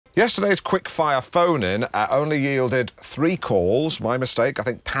Yesterday's quick-fire phone-in only yielded 3 calls. My mistake. I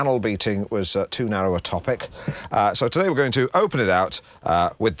think panel beating was too narrow a topic. So today we're going to open it out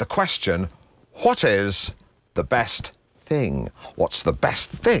with the question, what is the best thing? What's the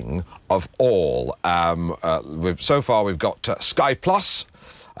best thing of all? So far we've got Sky Plus,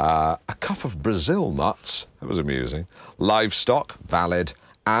 a cup of Brazil nuts, that was amusing, livestock, valid,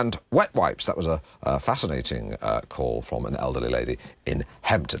 and wet wipes. That was a fascinating call from an elderly lady in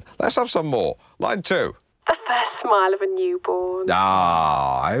Hempton. Let's have some more. Line 2. The first smile of a newborn.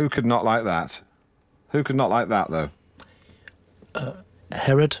 Ah, who could not like that? Who could not like that, though?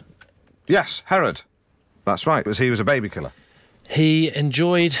 Herod. Yes, Herod. That's right. He was a baby killer. He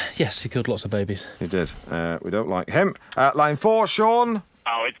enjoyed... Yes, he killed lots of babies. He did. We don't like him. Line 4, Sean.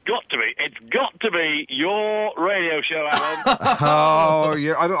 Oh, it's got to be your radio show, Alan. Oh,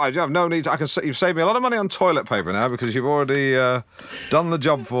 yeah, I have no need to... You've saved me a lot of money on toilet paper now because you've already done the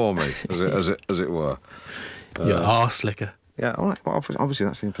job for me, as it were. You're arse licker. Yeah, all right. Well, obviously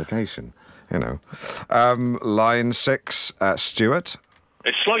that's the implication, you know. Line 6, Stuart.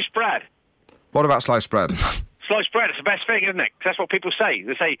 It's sliced bread. What about sliced bread? Sliced bread, it's the best thing, isn't it? That's what people say.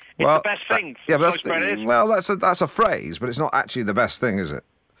 They say it's the best thing. Yeah, but sliced bread is. Well, that's a phrase, but it's not actually the best thing, is it?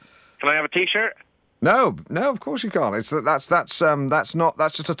 Can I have a T-shirt? No, of course you can't. That's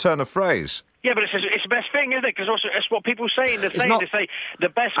just a turn of phrase. Yeah, but it's the best thing, isn't it? Because it's what people say. They say the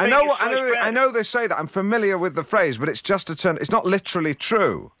best thing. I know they say that. I'm familiar with the phrase, but it's just a turn. It's not literally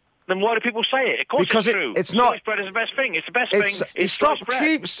true. Then why do people say it? Of course because it's true. It's not. Sliced bread is the best thing. It's the best thing. It's sliced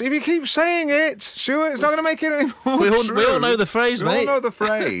bread. If you keep saying it, Stuart, it's not going to make it any more true. We all know the phrase, mate. We all know the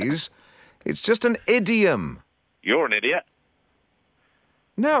phrase. It's just an idiom. You're an idiot.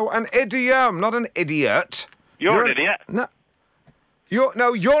 No, an idiom, not an idiot. You're an idiot. No.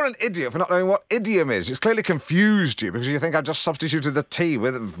 You're an idiot for not knowing what idiom is. It's clearly confused you because you think I just substituted the T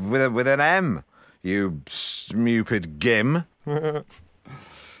with an M. You stupid gim.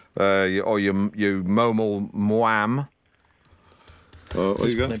 Or you momal mwam. What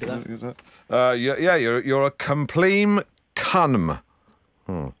you got? Maybe that. You're a compleem cunm.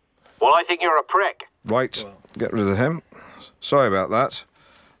 Well, I think you're a prick. Right, get rid of him. Sorry about that.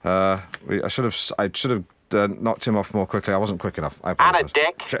 I should have knocked him off more quickly. I wasn't quick enough. I apologise. And a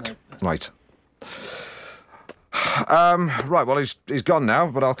dick. Shit. Right. Right, well, he's gone now,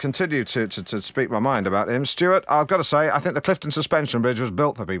 but I'll continue to speak my mind about him. Stuart, I've got to say, I think the Clifton Suspension Bridge was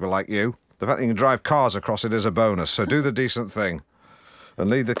built for people like you. The fact that you can drive cars across it is a bonus, so do the decent thing. And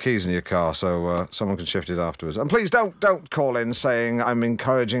leave the keys in your car so someone can shift it afterwards. And please don't call in saying I'm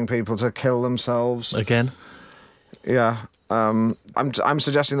encouraging people to kill themselves. Again? Yeah. I'm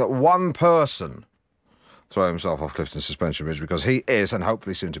suggesting that one person throw himself off Clifton Suspension Bridge because he is, and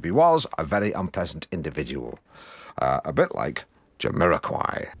hopefully soon to be was, a very unpleasant individual. A bit like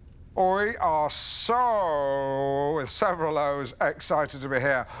Jamiroquai. We are so, with several O's, excited to be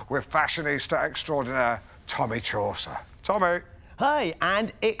here with fashionista extraordinaire Tommy Chaucer. Tommy. Hey,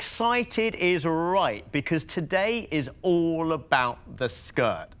 and excited is right, because today is all about the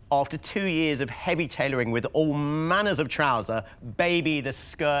skirt. After 2 years of heavy tailoring with all manners of trouser, baby, the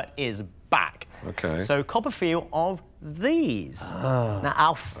skirt is back. Okay. So cop a feel of these. Now,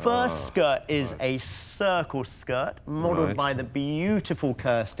 our first skirt is a circle skirt, modelled by the beautiful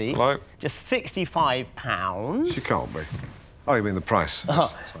Kirsty. Hello. Just £65. She can't be. Oh, you mean the price?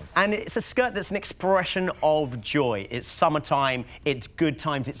 And it's a skirt that's an expression of joy. It's summertime, it's good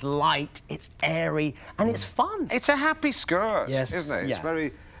times, it's light, it's airy, and it's fun. It's a happy skirt, yes, isn't it? Yeah. It's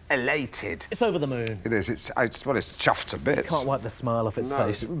very elated. It's over the moon. It is. It's chuffed to bits. Can't wipe the smile off its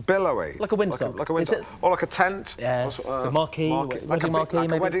face. It's billowy. Like a windsock. Like a windsock. Or like a tent. Yes. A marquee. Wedding marquee,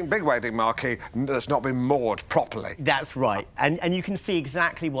 like maybe. a big wedding marquee that's not been moored properly. That's right. And you can see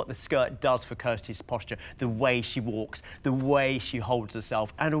exactly what the skirt does for Kirsty's posture, the way she walks, the way she holds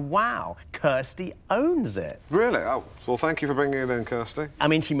herself. And wow, Kirsty owns it. Really? Oh, well, thank you for bringing it in, Kirsty. I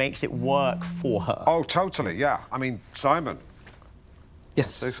mean, she makes it work for her. Oh, totally, yeah. I mean, Simon. Yes.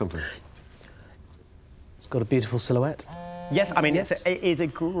 Say something. It's got a beautiful silhouette. Yes, I mean, it is a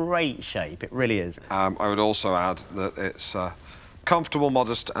great shape. It really is. I would also add that it's comfortable,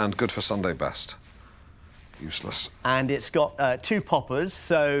 modest, and good for Sunday best. Useless. And it's got 2 poppers,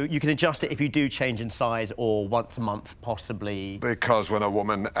 so you can adjust it if you do change in size or once a month, possibly. Because when a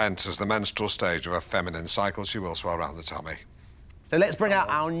woman enters the menstrual stage of a feminine cycle, she will swell around the tummy. So let's bring out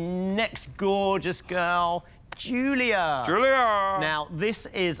our next gorgeous girl, Julia. Julia! Now, this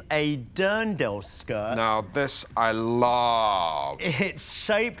is a Dirndl skirt. Now, this I love. It's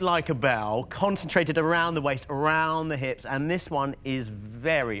shaped like a bell, concentrated around the waist, around the hips, and this one is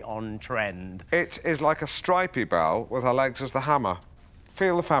very on trend. It is like a stripy bell with her legs as the hammer.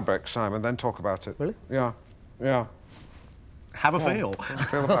 feel the fabric, Simon, then talk about it. Really? Yeah. Yeah. Have a feel.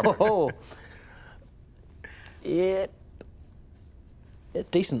 Feel the fabric. Oh. Yeah.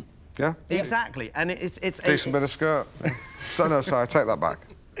 Decent. Yeah? Exactly. And it's Decent bit of skirt. So, no, sorry, I take that back.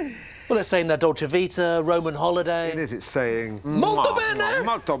 Well, it's saying Dolce Vita, Roman holiday. It is, it's saying... Molto bene!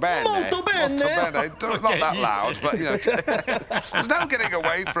 Molto bene! Molto bene! Molto bene! Not that loud, but, you know... There's no getting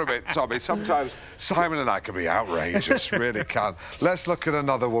away from it, Tommy. Sometimes Simon and I can be outrageous, really can. Let's look at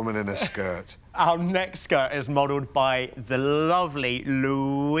another woman in a skirt. Our next skirt is modelled by the lovely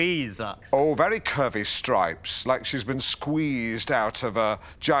Louisa. Oh, very curvy stripes, like she's been squeezed out of a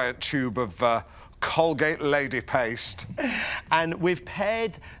giant tube of... Colgate lady paste. And we've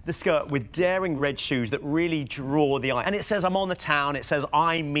paired the skirt with daring red shoes that really draw the eye. And it says, I'm on the town, it says,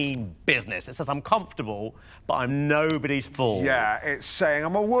 I mean business. It says, I'm comfortable, but I'm nobody's fool. Yeah, it's saying,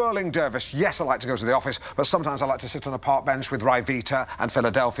 I'm a whirling dervish. Yes, I like to go to the office, but sometimes I like to sit on a park bench with Ryvita and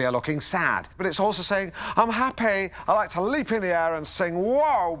Philadelphia looking sad. But it's also saying, I'm happy, I like to leap in the air and sing,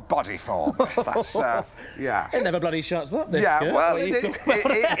 whoa, body form. That's, yeah. It never bloody shuts up, this yeah, skirt. well, it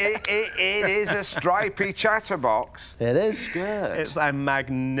is a stripy chatterbox. It is. Skirt. It's a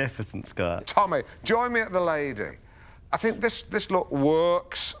magnificent skirt. Tommy, join me at the lady. I think this look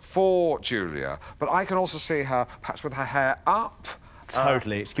works for Julia, but I can also see her perhaps with her hair up.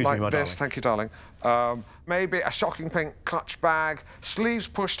 Totally. Excuse like me, my this. darling. Thank you, darling. Maybe a shocking pink clutch bag, sleeves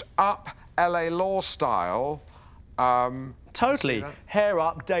pushed up, LA Law style. Totally. Hair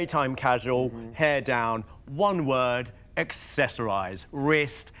up, daytime casual, hair down, one word, accessorise.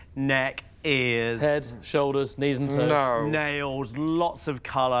 Wrist, neck, ears. Head, shoulders, knees and toes. No. Nails, lots of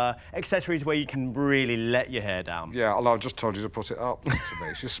colour, accessories where you can really let your hair down. Yeah, although I've just told you to put it up to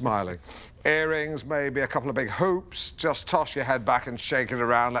me. She's smiling. Earrings, maybe a couple of big hoops. Just toss your head back and shake it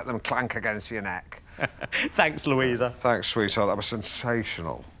around, let them clank against your neck. Thanks, Louisa. Thanks, sweetheart. That was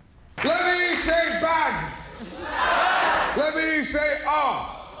sensational. Let me say bang. Let me say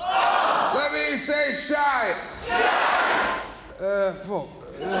oh. Let me say shy. Fuck.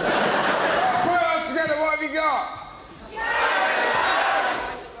 Put it all together, what have you got?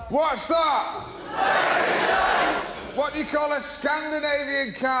 What's that? What do you call a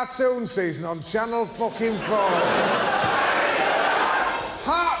Scandinavian cartoon season on Channel fucking 4?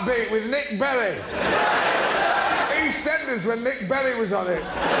 Heartbeat with Nick Berry. EastEnders when Nick Berry was on it.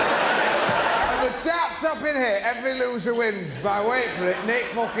 And the charts up in here, every loser wins by, wait for it, Nick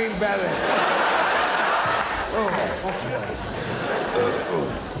fucking Berry. Oh, fucking hell.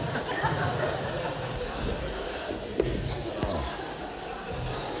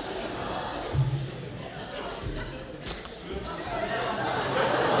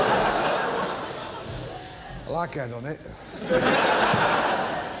 I like head on it.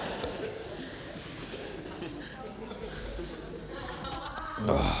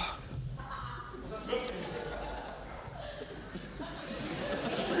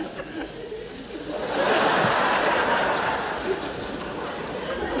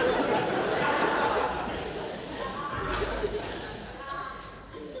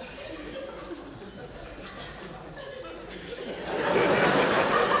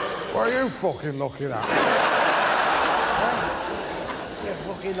 What are you fucking looking at? You're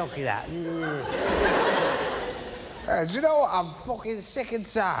fucking looking at. Hey, do you know what I'm fucking sick and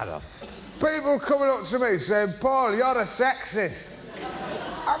tired of? People coming up to me saying, Paul, you're a sexist.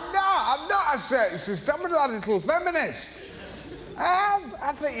 I'm not a sexist, I'm a radical feminist.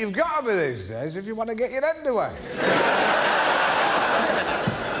 I think you've got to be these days if you want to get your end away.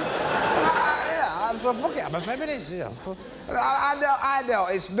 So fuck it, I'm a feminist, you know. I know,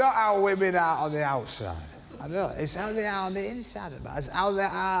 it's not how women are on the outside. I know, it's how they are on the inside, man. It's how they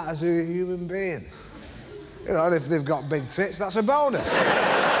are as a human being. You know, and if they've got big tits, that's a bonus.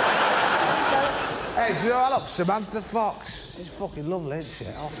 Hey, do you know I love Samantha Fox? She's fucking lovely, isn't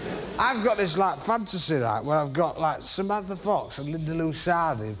she? Oh, I've got this, like, fantasy, right, where I've got, like, Samantha Fox and Linda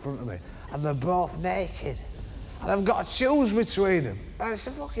Lusardi in front of me, and they're both naked. And I've got to choose between them. And it's a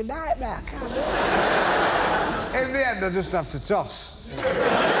fucking nightmare, I can't do it. In the end, I just have to toss.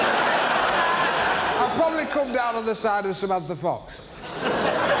 I'll probably come down on the side of Samantha Fox.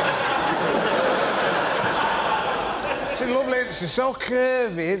 She's lovely, isn't she? So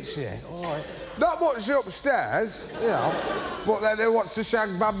curvy, isn't she? Oh, not much upstairs, you know, but then who wants to shag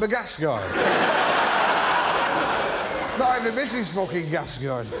Bamba Gascoigne? Not even Mrs. fucking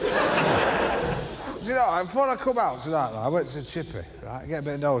Gascoigne. Do you know, before I come out tonight, I went to Chippy, right, get a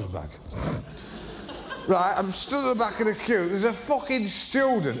bit of nose bag. Right, I'm stood at the back of the queue. There's a fucking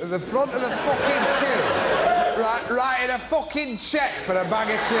student at the front of the fucking queue, right, writing a fucking cheque for a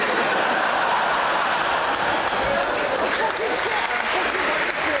bag of chips. A fucking cheque, a fucking bag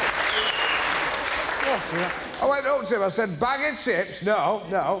Fucking hell. I went up to him, I said, bag of chips? No,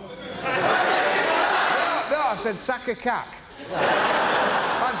 no. No, I said, sack of cack.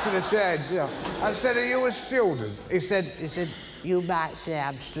 Fancy the change, you know. I said, are you a student? He said, you might say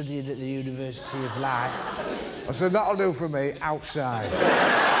I'm studying at the University of Life. I said, that'll do for me, outside.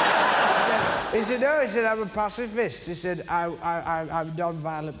 He said, no, he said, I'm a pacifist. He said, I'm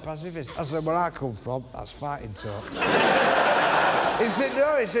non-violent pacifist. I said, where I come from, that's fighting talk. He said,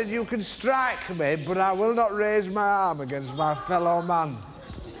 no, he said, you can strike me, but I will not raise my arm against my fellow man.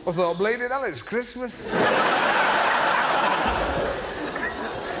 I thought, bleeding hell, it's Christmas.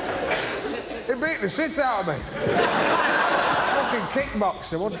 He beat the shit out of me. Fucking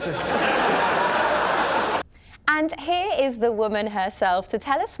kickboxer, wasn't he? And here is the woman herself to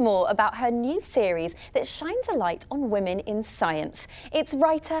tell us more about her new series that shines a light on women in science. It's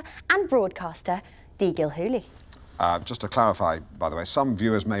writer and broadcaster Dee Gilhooly. Just to clarify, by the way, some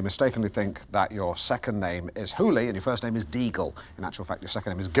viewers may mistakenly think that your second name is Hooley and your first name is Deagle. In actual fact, your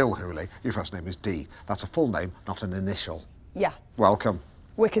second name is Gilhooly, your first name is Dee. That's a full name, not an initial. Yeah. Welcome.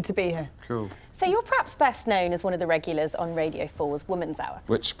 Wicked to be here. Cool. So you're perhaps best known as one of the regulars on Radio 4's Woman's Hour.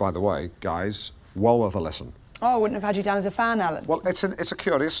 Which, by the way, guys, well worth a listen. Oh, I wouldn't have had you down as a fan, Alan. Well, it's a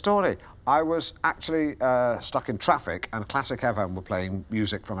curious story. I was actually stuck in traffic and Classic FM were playing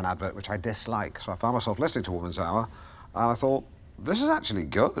music from an advert which I dislike. So I found myself listening to Woman's Hour and I thought, this is actually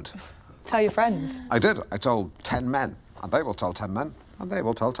good. Tell your friends. I did. I told 10 men and they will tell 10 men and they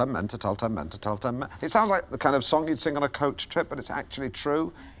will tell 10 men to tell 10 men to tell 10 men. It sounds like the kind of song you'd sing on a coach trip, but it's actually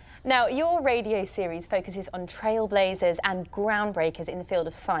true. Now, your radio series focuses on trailblazers and groundbreakers in the field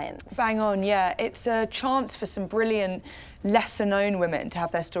of science. Bang on, yeah. It's a chance for some brilliant, lesser-known women to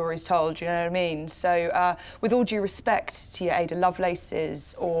have their stories told, you know what I mean? So, with all due respect to your Ada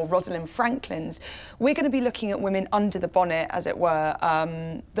Lovelaces or Rosalind Franklins, we're going to be looking at women under the bonnet, as it were,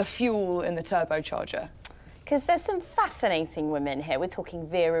 the fuel in the turbocharger. Because there's some fascinating women here. We're talking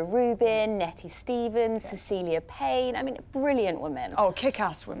Vera Rubin, Nettie Stevens, Cecilia Payne. I mean, brilliant women. Oh,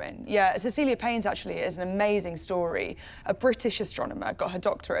 kick-ass women. Yeah, Cecilia Payne's actually is an amazing story. A British astronomer, got her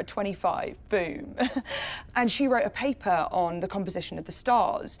doctorate at 25, boom. And she wrote a paper on the composition of the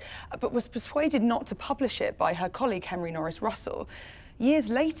stars, but was persuaded not to publish it by her colleague Henry Norris Russell. Years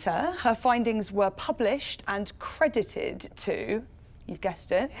later, her findings were published and credited to, you've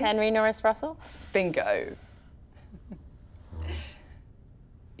guessed it, Henry Norris Russell? Bingo.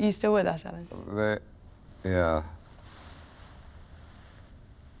 You still with us, Alan? Yeah.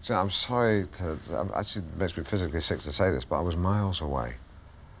 So I'm sorry to... Actually, it makes me physically sick to say this, but I was miles away.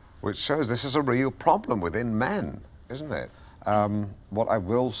 Which shows this is a real problem within men, isn't it? What I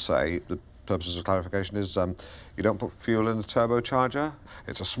will say, the purposes of clarification, is you don't put fuel in a turbocharger.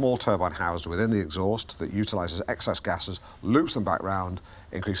 It's a small turbine housed within the exhaust that utilises excess gases, loops them back round,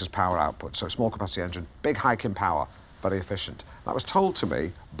 increases power output. So small capacity engine, big hike in power, very efficient. That was told to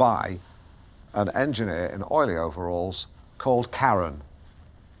me by an engineer in oily overalls called Karen.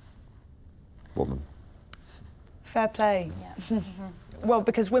 Woman. Fair play. Yeah. Well,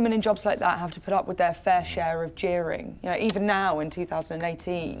 because women in jobs like that have to put up with their fair share of jeering, you know, even now in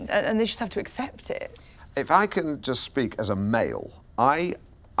 2018, and they just have to accept it. If I can just speak as a male,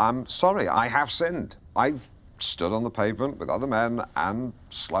 I'm sorry, I have sinned. I've stood on the pavement with other men and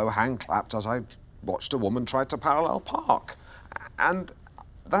slow hand clapped as I watched a woman try to parallel park. And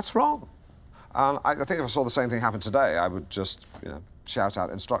that's wrong. And I think if I saw the same thing happen today, I would just, you know, shout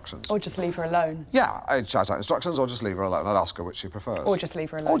out instructions. Or just leave her alone. Yeah, I'd shout out instructions or just leave her alone. I'd ask her which she prefers. Or just leave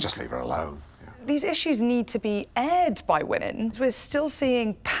her alone. Or just leave her alone. Yeah. These issues need to be aired by women. We're still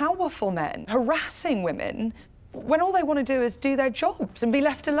seeing powerful men harassing women when all they want to do is do their jobs and be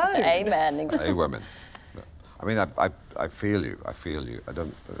left alone. Amen. Hey, women. I mean, I feel you. I feel you. I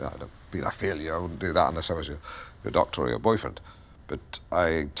don't mean I feel you. I wouldn't do that unless I was your doctor or your boyfriend. But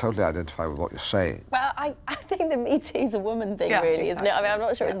I totally identify with what you're saying. Well, I think the Me Too's a woman thing, yeah, really, exactly. isn't it? I mean, I'm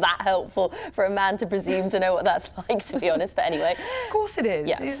not sure it's that helpful for a man to presume to know what that's like, to be honest, but anyway. Of course it is.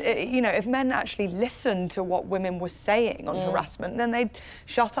 Yes. You know, if men actually listened to what women were saying on harassment, then they'd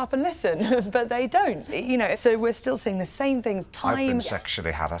shut up and listen, but they don't. You know, so we're still seeing the same things time... I've been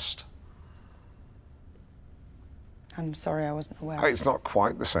sexually harassed. I'm sorry, I wasn't aware. It's not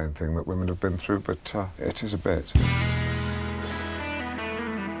quite the same thing that women have been through, but it is a bit.